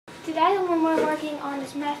Today we're working on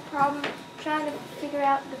this math problem trying to figure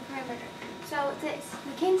out the perimeter. So this,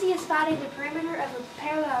 Mackenzie is finding the perimeter of a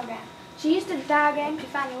parallelogram. She used a diagram to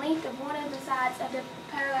find the length of one of the sides of the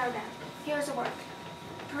parallelogram. Here's the work.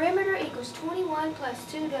 Perimeter equals 21 plus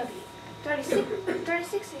 2w.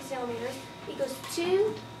 36 centimeters equals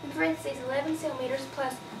 2, in parentheses, 11 centimeters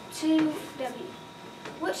plus 2w.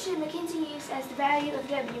 What should Mackenzie use as the value of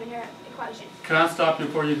w in her equation? Can I stop you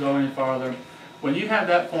before you go any farther? When you have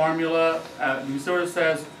that formula, you sort of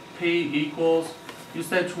says P equals, you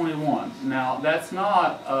said 21. Now, that's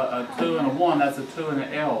not a 2 and a 1, that's a 2 and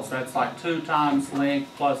an L. So that's like 2 times length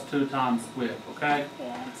plus 2 times width, okay?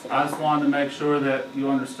 Yeah, I just wanted to make sure that you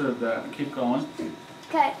understood that. Keep going.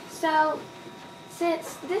 Okay, so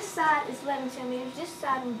since this side is 11 centimeters, this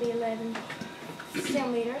side would be 11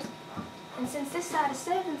 centimeters. And since this side is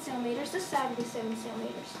 7 centimeters, this side would be 7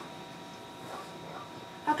 centimeters.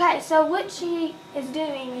 Okay, so what she is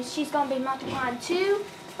doing is she's going to be multiplying 2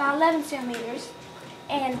 by 11 centimeters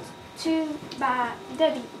and 2 by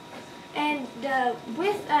w. And the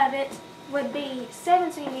width of it would be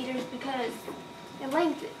 7 centimeters because the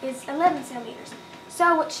length is 11 centimeters.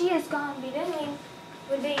 So what she is going to be doing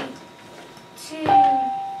would be 2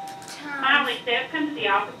 times... Finally, Steph, come to the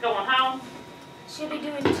office going home. She'll be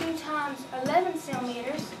doing 2 times 11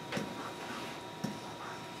 centimeters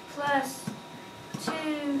plus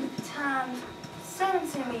 2 times 7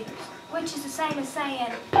 centimeters, which is the same as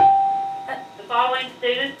saying... The following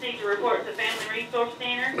students need to report to the Family Resource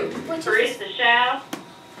Center. Which Carissa Schaus,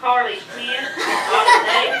 Carly Smith,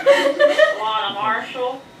 Autumn Davis, Lana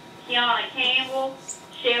Marshall, Kiana Campbell,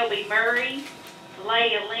 Shelby Murray,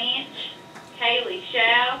 Leah Lynch, Kaylee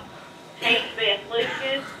Schaus, Kate Beth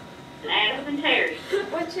Lucas, and Addison Terry.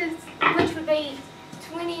 which would be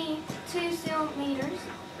 22 centimeters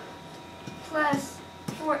plus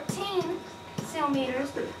 14 centimeters,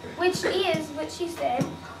 which is what she said,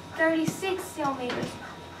 36 centimeters.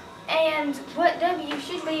 And what W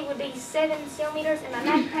should be would be 7 centimeters. In my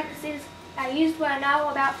math practices, I used what I know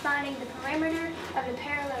about finding the perimeter of the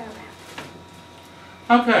parallelogram.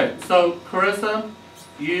 Okay, so Carissa,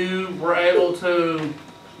 you were able to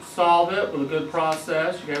solve it with a good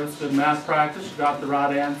process. You gave us good math practice. You got the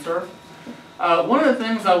right answer. One of the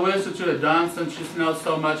things I wish that you had done, since you know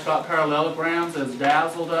so much about parallelograms, is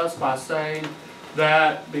dazzled us by saying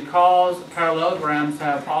that because parallelograms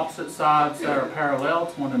have opposite sides that are parallel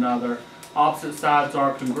to one another, opposite sides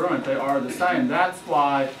are congruent. They are the same. That's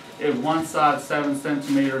why if one side is 7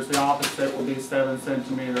 centimeters, the opposite will be 7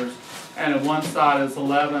 centimeters. And if one side is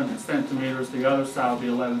 11 centimeters, the other side will be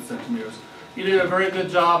 11 centimeters. You did a very good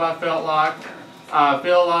job, I felt like. I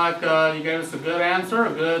feel like you gave us a good answer,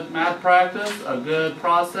 a good math practice, a good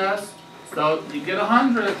process. So you get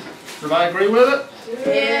 100. Everybody agree with it?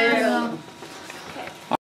 Yeah.